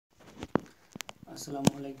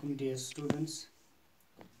Assalamu alaikum dear students.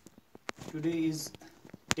 Today is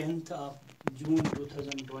 10th of June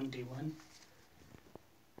 2021.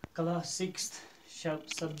 Class 6th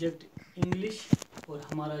subject English और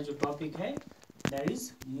हमारा जो topic है that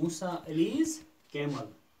is Moosa Ali's camel.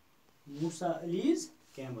 Moosa Ali's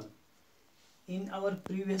camel. In our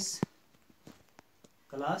previous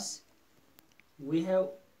class we have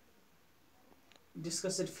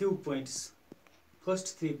discussed few points.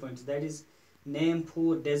 First 3 points, that is name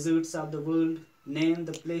 4 deserts of the world, name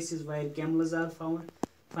the places where camels are found,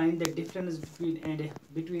 find the difference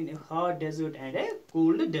between a hot desert and a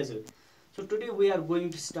cold desert. So today we are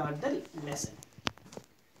going to start the lesson.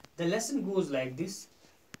 The lesson goes like this.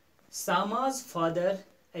 Sama's father,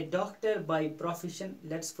 a doctor by profession.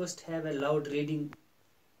 Let's first have a loud reading.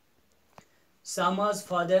 Sama's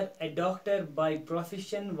father, a doctor by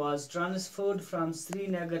profession, was transferred from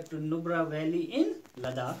Srinagar to Nubra Valley in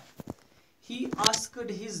Ladakh. He asked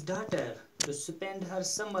his daughter to spend her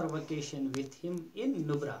summer vacation with him in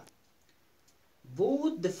Nubra.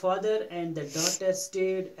 Both the father and the daughter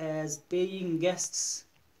stayed as paying guests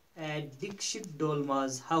at Dikshit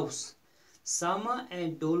Dolma's house. Sama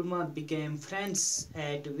and Dolma became friends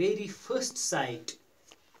at very first sight,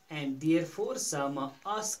 and therefore Sama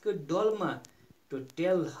asked Dolma to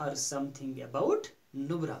tell her something about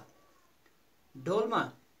Nubra.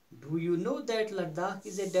 Dolma, do you know that Ladakh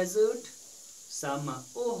is a desert? Sama,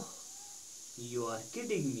 oh, you are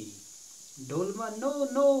kidding me. Dolma,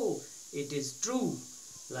 no, it is true.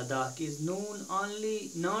 Ladakh is known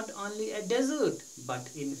not only a desert, but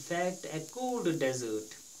in fact a cold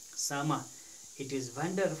desert. Sama, it is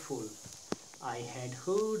wonderful. I had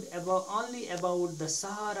heard only about the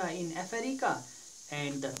Sahara in Africa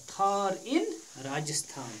and the Thar in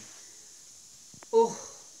Rajasthan. Oh,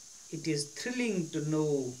 it is thrilling to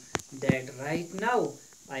know that right now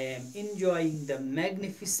I am enjoying the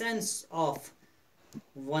magnificence of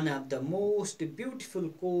one of the most beautiful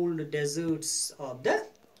cold deserts of the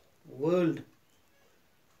world.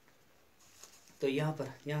 तो यहाँ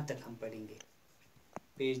तक हम पढ़ेंगे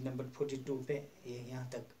page number 42 पे यहाँ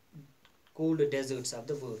तक cold desserts of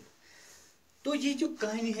the world. तो ये जो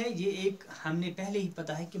कहानी है ये एक हमने पहले ही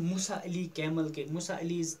पता है कि मूसा अली कैमल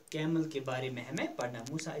के बारे में हमें पढ़ना.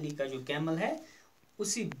 मूसा अली का जो कैमल है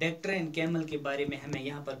उसी बैक्ट्रेन कैमल के बारे में हमें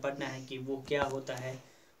यहाँ पर पढ़ना है कि वो क्या होता है,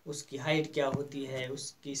 उसकी हाइट क्या होती है,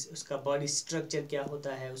 उसका बॉडी स्ट्रक्चर क्या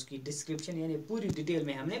होता है, उसकी डिस्क्रिप्शन यानी पूरी डिटेल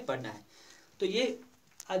में हमने पढ़ना है. तो ये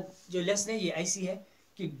जो लेसन है ये ऐसी है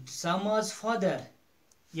कि सामाज फादर,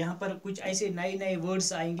 यहाँ पर कुछ ऐसे नए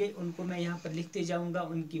वर्ड्स आएंगे, उनको मैं यहाँ पर लिखते जाऊँगा,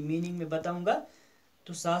 उनकी मीनिंग में बताऊँगा.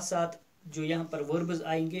 तो साथ साथ जो यहाँ पर वर्ब्स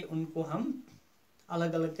आएंगे उनको हम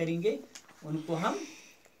अलग अलग करेंगे, उनको हम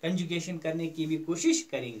कंजुगेशन करने की भी कोशिश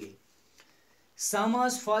करेंगे.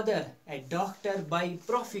 सामाज father, A doctor by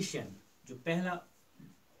profession. जो पहला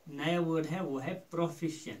नया वर्ड है वो है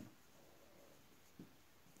प्रोफेशन.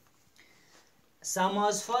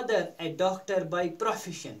 सामाज father, A doctor by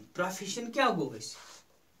profession. Profession क्या गो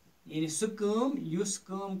यानी सह काम युस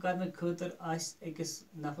काम करने खतर अकिस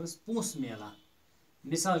नफरस पोस मिलान.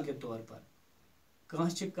 मिसाल के तौर पर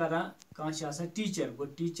कह टीचर गो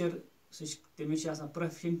टीचर तमिस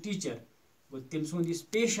प्रोफेशन टीचर गो तम सुंद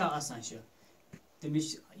पेशा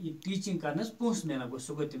तमिस टीचिंग करनस पोस मिलान गो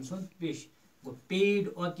सह गो तम सुंद पेश गो पेड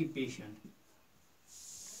ऑक्यूपेशन.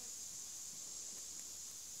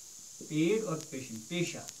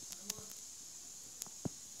 पेशा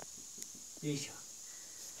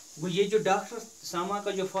वो ये जो डॉक्टर सामा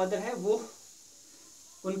का जो फादर है वो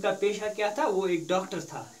उनका पेशा क्या था, वो एक डॉक्टर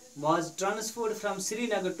था. was transferred from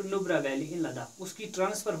Srinagar to Nubra valley in Ladakh. उसकी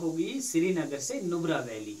ट्रांसफर हो गई श्रीनगर से नुब्रा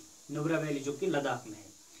वैली जो कि लद्दाख में है.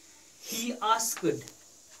 he asked,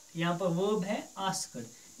 यहाँ पर वर्ब है asked.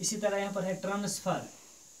 इसी तरह यहाँ पर है ट्रांसफर,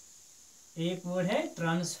 एक वर्ड है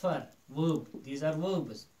transfer verb, these are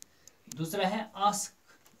verbs. दूसरा है ask.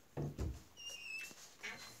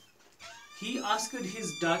 He asked his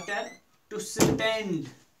daughter to spend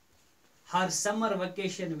her summer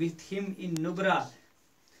vacation with him in Nubra.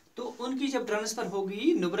 तो उनकी जब ट्रांसफर हो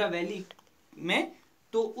गई नुब्रा वैली में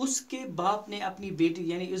तो उसके बाप ने अपनी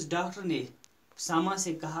बेटी यानी उस डॉक्टर ने सामा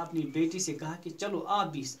से कहा, अपनी बेटी से कहा कि चलो आप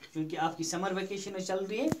भी, क्योंकि आपकी समर वेकेशन चल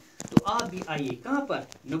रही है तो आप भी आइए. कहाँ पर?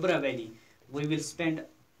 Nubra valley. We will spend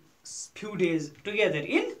few days together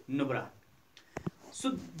in Nubra.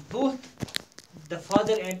 So both the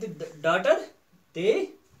father and the daughter, they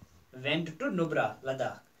went to Nubra,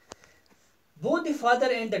 Ladakh. Both the father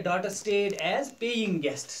and the daughter stayed as paying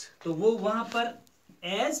guests. तो वो वहाँ पर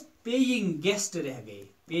as paying guest रह गए.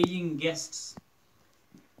 Paying guests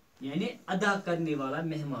यानी अदा करने वाला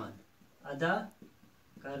मेहमान, अदा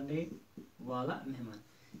करने वाला मेहमान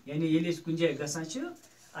यानी ये कुन जाए गसान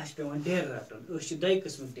पेवान डेर रटन दो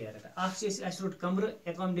किस्म डेर रटान रोट कमर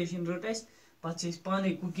एकोमोडेशन रोट पे पाने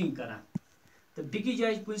कुकिंग करान तो बिकी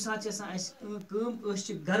जाए कुछ सात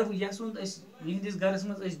गर यहंदिस गरस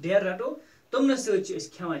मज डेर रटो तुमन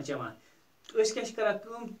सवान चवान तो क्या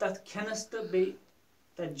तथ खेनस तो बे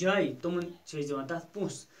तथ जाय तुमन दिवान तथ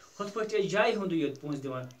पोस हुत पे जाय हुंद योत पोस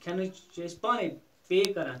दिवान खेन पाने पे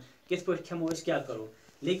करान कित पे खेमो क्या करो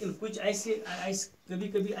लेकिन कुछ ऐसे कभी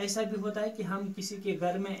कभी ऐसा भी होता है कि हम किसी के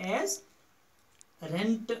घर में एज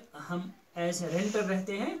रेंटर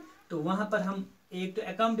रहते हैं तो वहाँ पर हम एक तो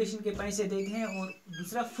एकोमोडेशन के पैसे देते हैं और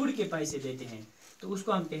दूसरा फूड के पैसे देते हैं तो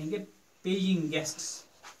उसको हम कहेंगे paying guests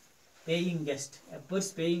paying guest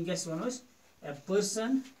paying guest वनोस a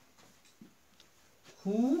person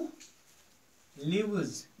who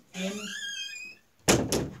lives in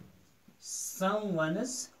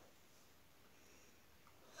someone's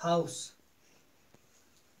house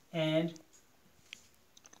and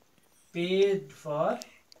paid for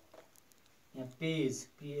pays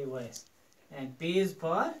PAYS and pays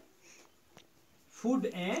for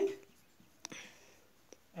food and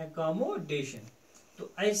accommodation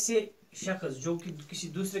तो ऐसे शख्स जो कि किसी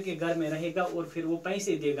दूसरे के घर में रहेगा और फिर वो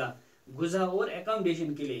पैसे देगा गुज़ा और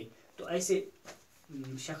एकोमोडेशन के लिए तो ऐसे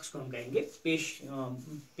शख्स को हम कहेंगे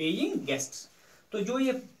पेइंग गेस्ट्स तो जो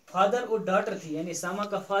ये फादर और डॉटर थी यानी सामा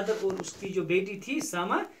का फादर और उसकी जो बेटी थी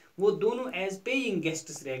सामा वो दोनों एज पेइंग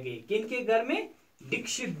गेस्ट्स रह गए किनके घर में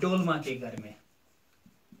दीक्षित डोलमा के घर में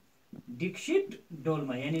दीक्षित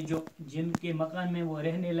डोलमा यानी जो जिनके मकान में वो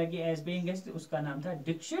रहने लगे एज पेइंग गेस्ट उसका नाम था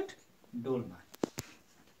दीक्षित डोलमा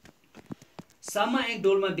सामा and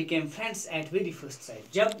Dolma became friends at very first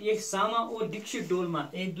sight जब ये सामा और दीक्षित डोलमा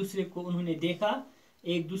एक दूसरे को उन्होंने देखा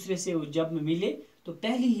एक दूसरे से जब मिले तो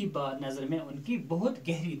पहली ही बार नजर में उनकी बहुत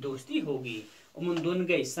गहरी दोस्ती हो गई उन दोनों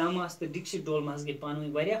गए सामा तो दीक्षित डोलमा गई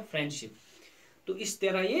पानी वारिया फ्रेंडशिप तो इस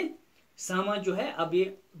तरह ये सामा जो है अब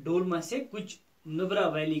ये डोलमा से कुछ नुब्रा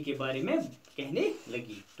वैली के बारे में कहने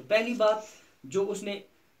लगी तो पहली बात जो उसने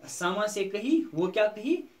सामा से कही वो क्या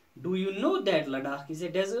कही do you know that Ladakh is a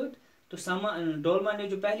desert तो सामा डोलमा ने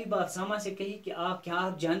जो पहली बात सामा से कही कि आप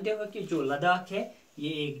जानते हो कि जो लद्दाख है ये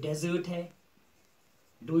एक डेजर्ट है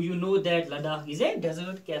do you know that Ladakh is a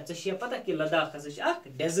desert क्या चाहिए पता कि लद्दाख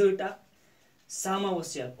एक desert Sama was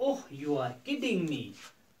said oh you are kidding me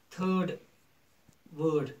third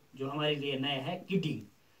word जो हमारे लिए नया है किडिंग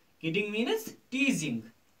किडिंग मीन्स टीजिंग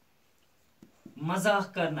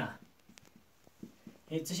मजाक करना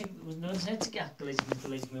क्या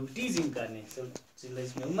टीजिंग करने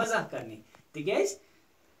मजाक करने तिकाज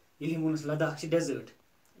ये वोनस Ladakh desert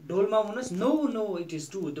Dolma वोनस no no it is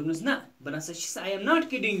true दोपनस ना बन I am not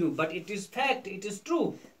kidding you but it is fact it is true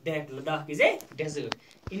that Ladakh is a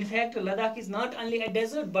desert in fact Ladakh is not only a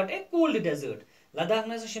desert but A cold desert Ladakh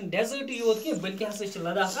ना desert योत कि बल्कि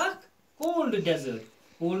Ladakh cold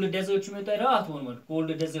desert में तो रात वोनमुत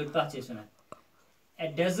cold desert कत a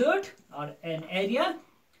desert or an area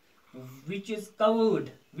which is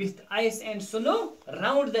covered with ice and snow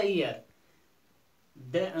round the year.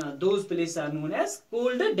 Those places are known as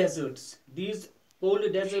cold deserts. These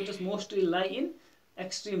cold deserts mostly lie in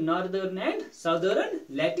extreme northern and southern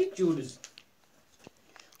latitudes.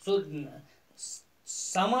 So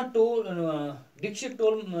Sama told Dikshit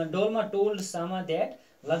Dolma told Sama that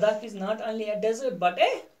Ladakh is not only a desert but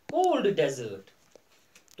a cold desert.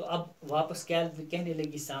 तो अब वापस क्या कहने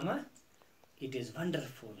लगी सामा it is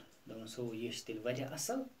wonderful दोनों हो ये तेल वारिया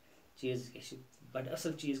असल चीज़ बड़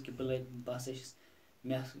असल चीज़ कि बस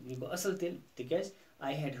मे यह गो असल तेल तिकाज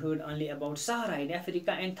I had heard only about Sahara in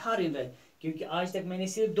Africa and Thar इन क्योंकि आज तक मैंने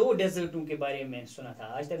सिर्फ 2 डेजर्टों के बारे में सुना था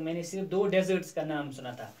आज तक मैंने सिर्फ 2 डेजर्ट्स का नाम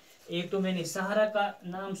सुना था एक तो मैंने सहारा का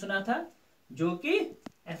नाम सुना था जो कि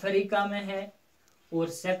अफ्रीका में है और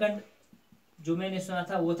सेकंड जो मैंने सुना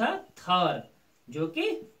था वो था थार जो कि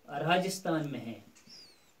राजस्थान में है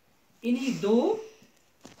इन्हीं 2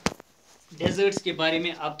 डेजर्ट्स के बारे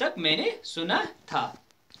में अब तक मैंने सुना था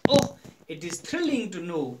oh it is thrilling to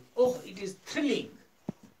know oh it is thrilling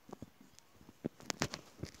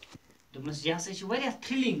दोनों यह हसा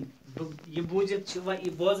थ्रिलिंग ये बोजित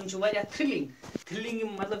बोजन थ्रिलिंग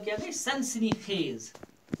मतलब क्या गई सनसनी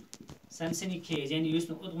खेज यानी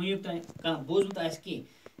वुक तान बोजमत आसि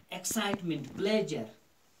एक्साइटमेंट प्लेजर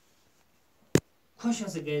खुश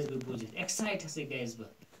हसा गयस बह बोजित एक्साइट हसा गयस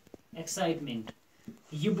बह एक्साइटमेंट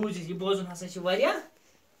यह बोजन हसा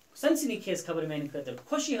सनसनी खेज खबर मेरे खतर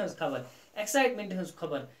खुशी हज खबर एक्साइटमेंट हज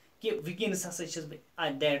खबर कि वुकस हसा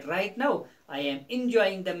that right now I am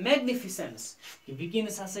enjoying the magnificence कि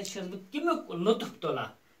वुकस हसा बह कमुक लुत्फ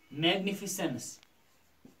तुलान मैग्निफिसेंस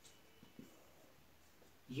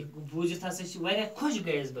ये बूझित हसा छ वारिया खुश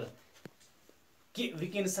गयस बह कि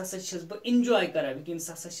वकिनस हसा छस बह एंजॉय करा वकिनस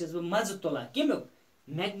हसा छस बह मज तुला केमुक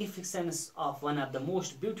magnificence of one of the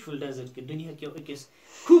most beautiful desert कि दुनिया के अकिस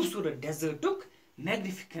खूबसूरत डेजर्टुक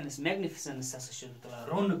मैग्निफिसेंस हसा छस बह तुला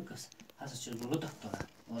रौनक हसा छस बह लुत्फ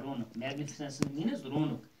तुला रौनक मैग्निफिसेंस मीन्स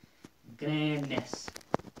रौनक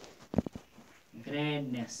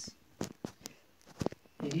grandness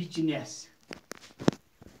richness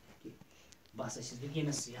बस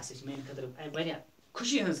वकिनस यह मेन खतर वारिया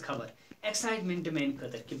खुशी हज खबर एक्साइटमेंट मेन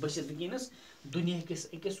खतर कि बस वकिनस दुनिया किस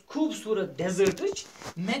अकिस खूबसूरत डेजर्टच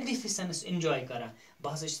मैग्निफिसेंस एंजॉय करा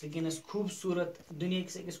बस वकिनस खूबसूरत दुनिया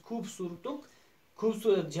किस अकिस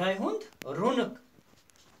खूबसूरत जाय हुंद रौनक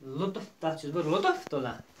लुत्फ तथ बह लुत्फ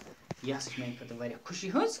तुला यह मेन खतर वारिया खुशी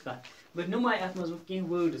हज कत बट नुमाय अत मज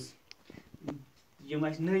कह वर्ड्स यम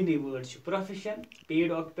नई word profession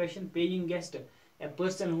paid occupation paying guest a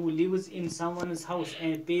person who lives in someone's house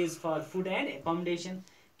and pays for food and accommodation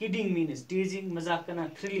kidding means teasing mazak karna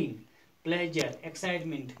thrilling pleasure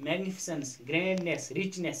excitement magnificence grandness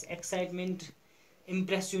richness excitement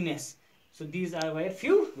impressiveness so these are very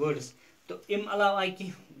few words तो im alawa ai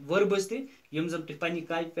ki verbs te yum zam tu pani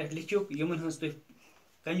copy pe likhiyo yumन hans tu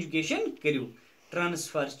conjugation kariu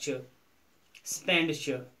transfer ch spend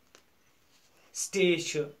ch stay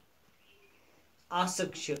ch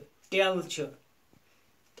ask ch tell ch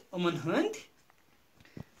उमन हंद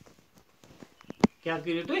क्या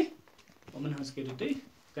करियो तुई उमन हंस करियो तुई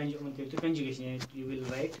conjugation you will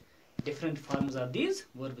write different forms of these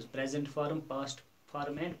verbs present form past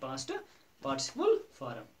form and past participle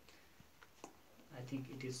form I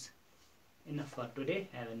think it is enough for today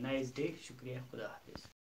have a nice day shukriya khuda hafiz